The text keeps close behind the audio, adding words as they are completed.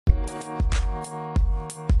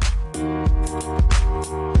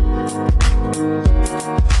Good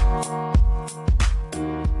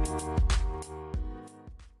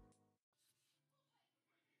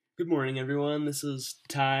morning, everyone. This is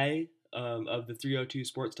Ty of the 302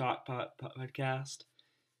 Sports Talk podcast,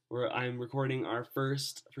 where I'm recording our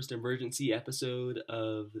first emergency episode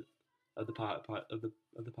of the podcast.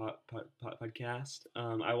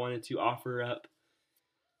 I wanted to offer up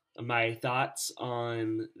my thoughts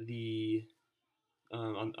on the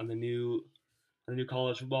on the new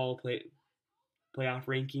college football playoff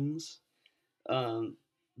rankings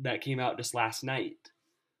that came out just last night.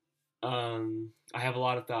 I have a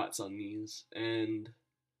lot of thoughts on these, and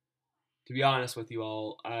to be honest with you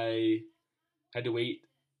all, I had to wait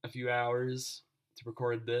a few hours to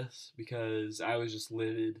record this because I was just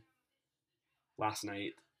livid last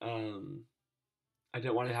night. I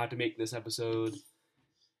didn't want to have to make this episode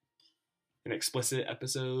an explicit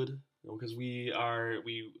episode because we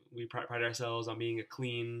pride ourselves on being a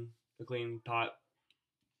clean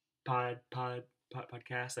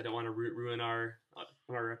podcast. I don't want to ruin our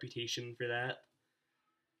reputation for that.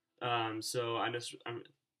 So I'm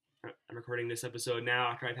recording this episode now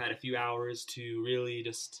after I've had a few hours to really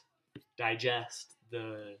just digest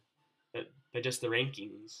the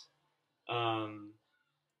rankings. In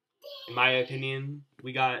my opinion,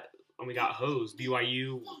 we got hosed.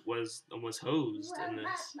 BYU was hosed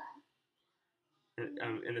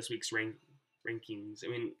in this week's rankings. I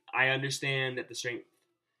mean, I understand that the strength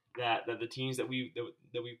that the teams that we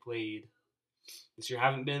played this year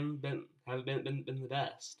haven't been the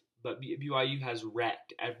best. But BYU has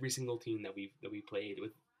wrecked every single team that we played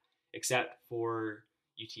with, except for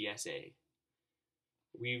UTSA.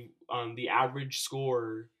 The average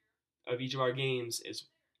score of each of our games is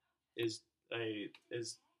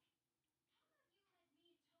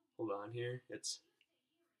hold on here. It's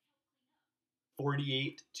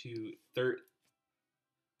 48 to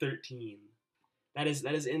 13. That is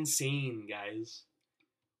insane, guys.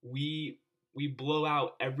 We blow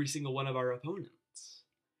out every single one of our opponents.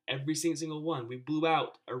 Every single one. We blew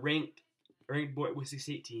out a ranked Boise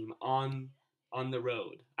State team on the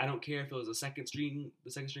road. I don't care if it was the second string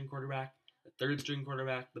quarterback, the third string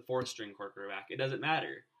quarterback, the fourth string quarterback. It doesn't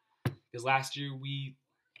matter, because last year we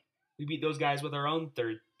beat those guys with our own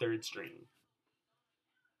third string.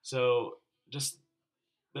 So just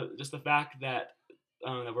the fact that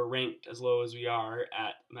we're ranked as low as we are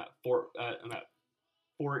at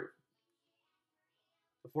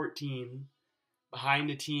 14, behind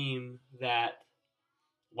a team that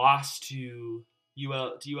lost to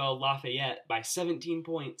UL Lafayette by 17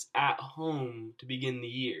 points at home to begin the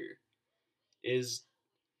year is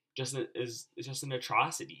just an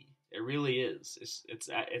atrocity. It really is. It's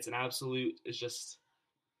an absolute. It's just,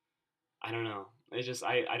 I don't know. It's just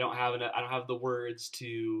I don't have the words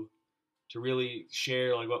to really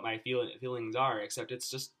share like what my feelings are, except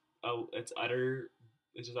it's utter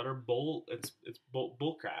bull. It's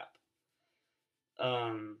bull crap.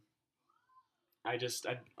 Just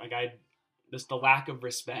the lack of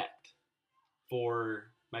respect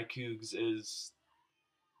for my Cougs is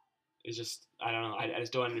just, I don't know. I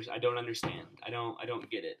just don't understand. I don't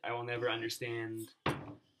get it. I will never understand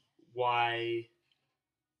why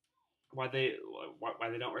they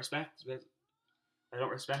don't respect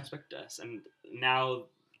us. And now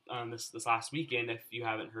this last weekend, if you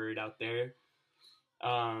haven't heard out there,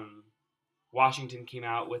 Washington came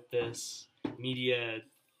out with this media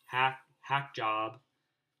hack job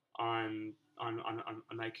on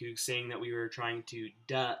my Cougs, saying that we were trying to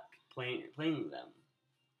duck playing them,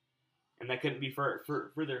 and that couldn't be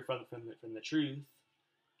further from the truth,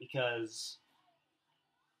 because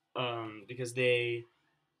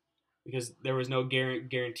there was no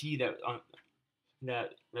guarantee that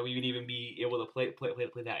we would even be able to play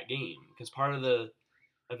that game, because part of the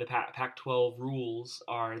Pac-12 rules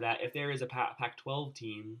are that if there is a Pac-12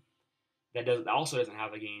 team that also doesn't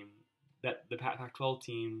have a game, that the Pac-12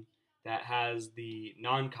 team that has the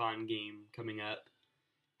non-con game coming up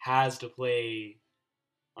has to play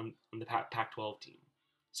on the Pac-12 team.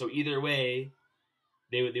 So either way,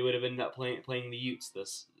 they would have ended up playing the Utes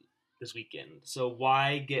this weekend. So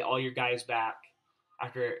why get all your guys back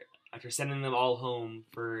after sending them all home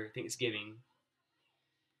for Thanksgiving?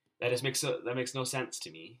 That makes no sense to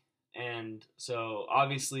me. And so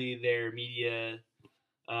obviously their media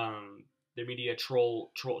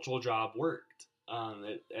troll job worked.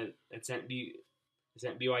 It sent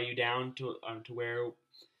BYU down to where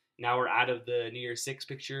now we're out of the New Year's Six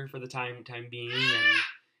picture for the time being, and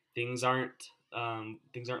things aren't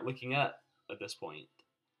looking up at this point.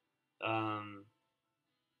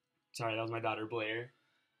 Sorry, that was my daughter Blair.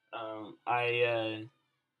 I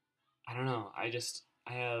don't know. I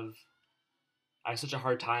have I have such a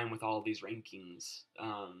hard time with all of these rankings.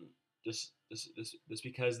 Just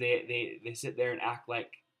because they sit there and act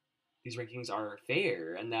like these rankings are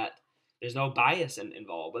fair and that there's no bias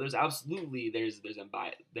involved, but there's absolutely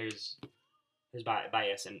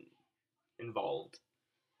bias involved,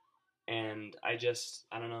 and I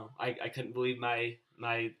don't know, I couldn't believe my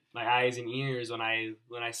eyes and ears when I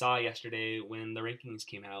saw yesterday when the rankings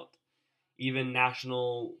came out. Even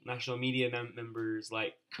national media members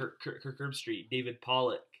like Kirk Herbstreit, David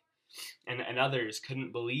Pollock, and others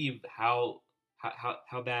couldn't believe how bad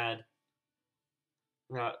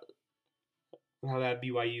how, how bad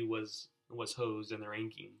BYU was hosed in the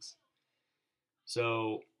rankings.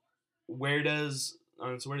 So where does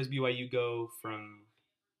BYU go from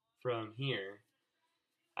here?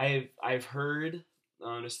 I've heard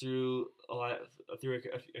just through a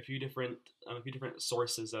few different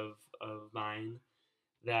sources of mine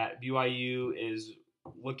that BYU is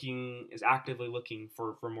actively looking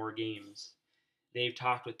for more games. They've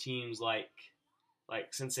talked with teams like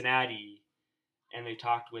Cincinnati, and they've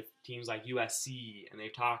talked with teams like USC, and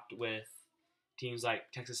they've talked with teams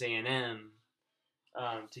like Texas A&M,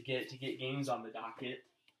 to get games on the docket.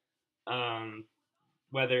 Um,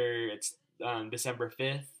 whether it's December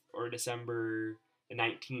 5th or December the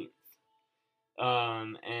 19th.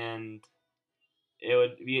 And it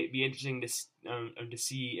would be interesting to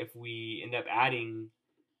see if we end up adding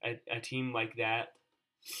a team like that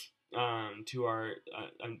to our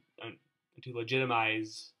to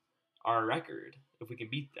legitimize our record if we can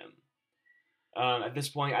beat them. At this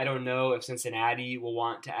point, I don't know if Cincinnati will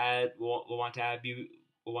want to add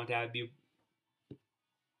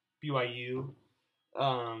BYU.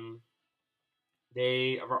 Um,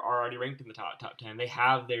 they are already ranked in the top 10. They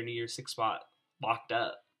have their New Year's Six spot locked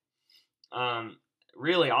up. Um,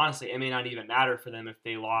 Really, honestly, it may not even matter for them if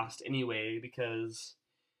they lost anyway, because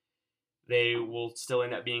they will still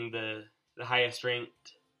end up being the highest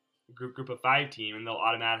ranked group of five team, and they'll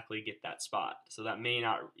automatically get that spot. So that may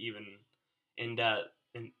not even end up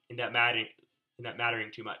mattering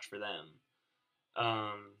too much for them.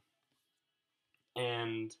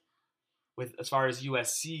 And with as far as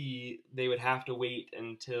USC, they would have to wait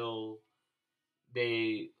until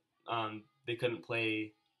they couldn't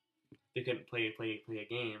play a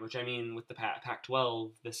game. Which, I mean, with the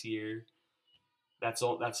Pac-12 this year, that's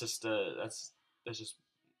all. That's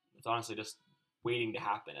honestly just waiting to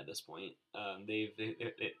happen at this point. They've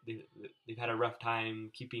had a rough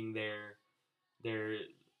time keeping their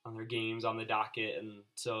on their games on the docket, and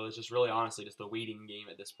so it's just really honestly just a waiting game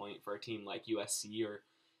at this point for a team like USC, or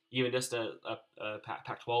even just a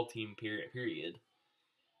Pac-12 team. Period.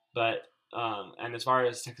 But and as far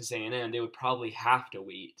as Texas A&M, they would probably have to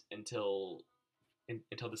wait until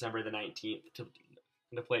December the 19th to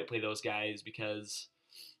play those guys, because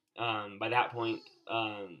by that point,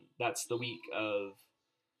 that's the week of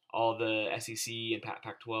all the SEC and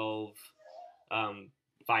Pac-12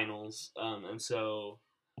 finals, and so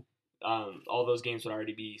all those games would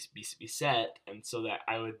already be set, and so that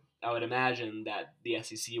I would imagine that the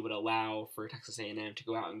SEC would allow for Texas A&M to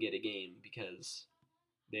go out and get a game, because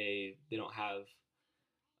they don't have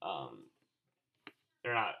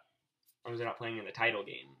they're not playing in the title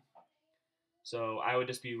game. So I would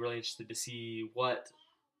just be really interested to see what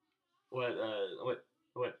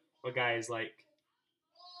guys like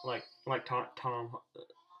Tom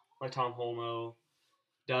Holmoe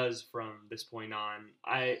does from this point on.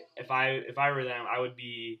 If I were them, I would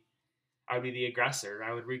be the aggressor.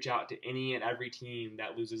 I would reach out to any and every team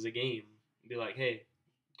that loses a game and be like, hey,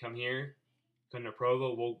 come here, come to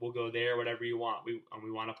Provo. We'll go there, whatever you want. We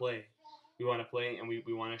want to play. We want to play, and we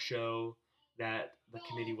want to show that the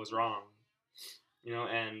committee was wrong.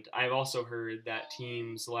 And I've also heard that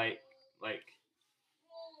teams like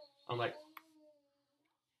I'm like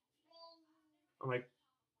I'm like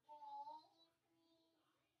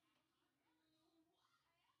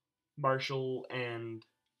Marshall and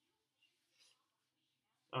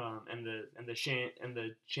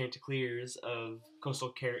the Chanticleers of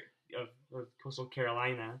Coastal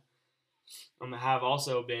Carolina have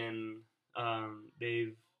also been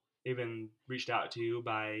they've been reached out to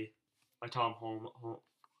by Tom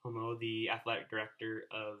Holmoe, the athletic director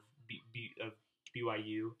of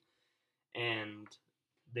BYU, and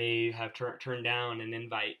they have turned down an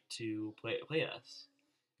invite to play us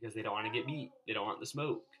because they don't want to get beat. They don't want the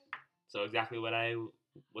smoke. So exactly what I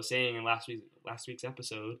was saying in last week's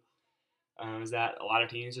episode is that a lot of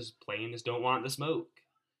teams just don't want the smoke.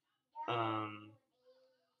 And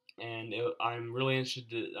I'm really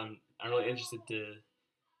interested to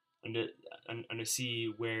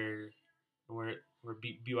see where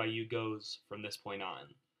BYU goes from this point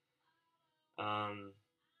on. Um,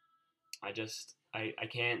 I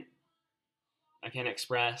can't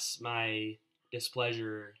express my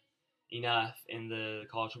displeasure enough in the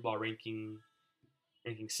college football ranking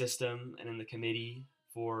system and in the committee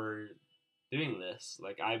for doing this.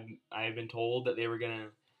 Like I've been told that they were gonna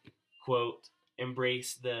quote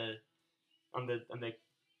embrace the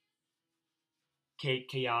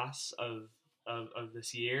chaos of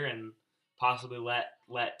this year and possibly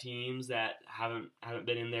let teams that haven't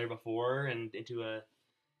been in there before and into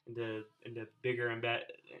bigger and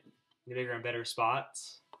better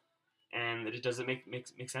spots, and it just doesn't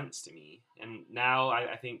make sense to me. And now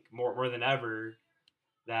I think more than ever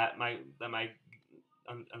that my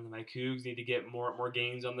Cougs need to get more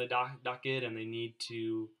games on the docket, and they need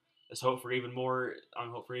to let's hope for even more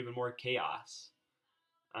chaos.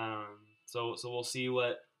 So we'll see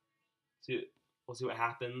what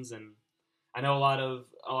happens, and I know a lot of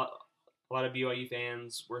BYU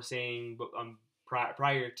fans were saying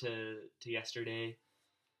prior to yesterday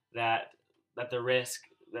that the risk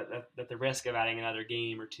of adding another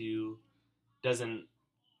game or two doesn't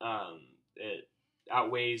it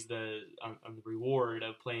outweighs the reward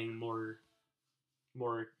of playing more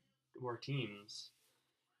more teams.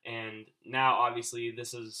 And now, obviously,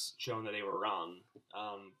 this has shown that they were wrong.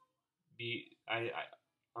 Be I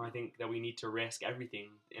think that we need to risk everything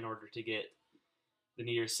in order to get the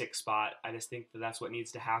New Year's Six spot. I just think that that's what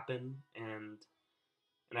needs to happen, and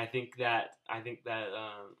when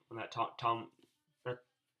that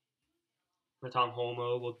Tom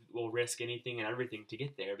Holmoe will risk anything and everything to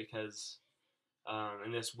get there because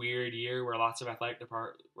in this weird year where lots of athletic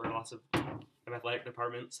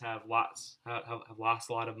departments have lost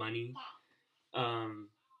a lot of money, um,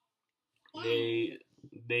 they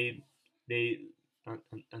they they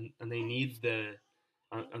and they need the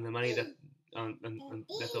money that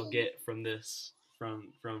they'll get from this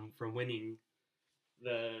from winning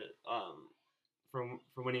the from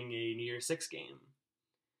winning a New Year's Six game.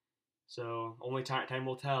 So only time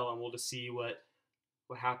will tell, and we'll just see what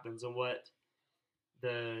happens and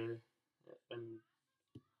the and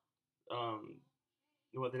um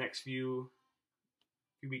what the next few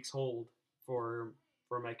weeks hold for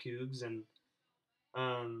my Cougs. And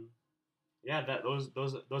um yeah, that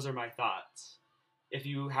those are my thoughts. If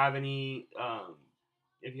you have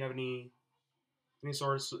if you have any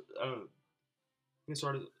sort of any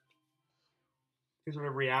sort of any sort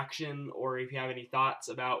of reaction, or if you have any thoughts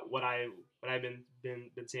about what I've been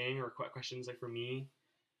saying, or questions like for me,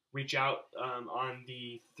 reach out on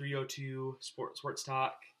the 302 Sports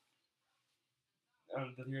Talk,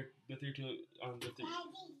 the 302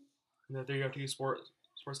 the 302 Sports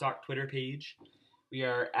Talk Twitter page. We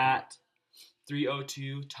are at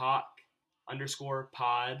 302 Talk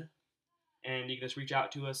 _pod, and you can just reach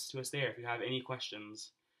out to us there if you have any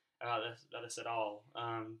questions about this at all.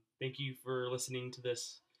 Thank you for listening to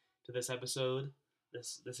this episode,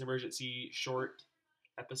 this emergency short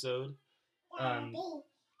episode.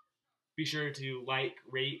 Be sure to like,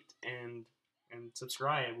 rate, and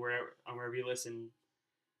subscribe wherever you listen.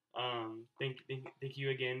 Thank you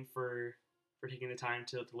again for taking the time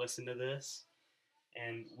to listen to this.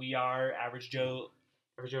 And we are Average Joe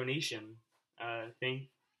Nation.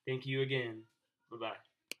 Thank you again. Bye bye.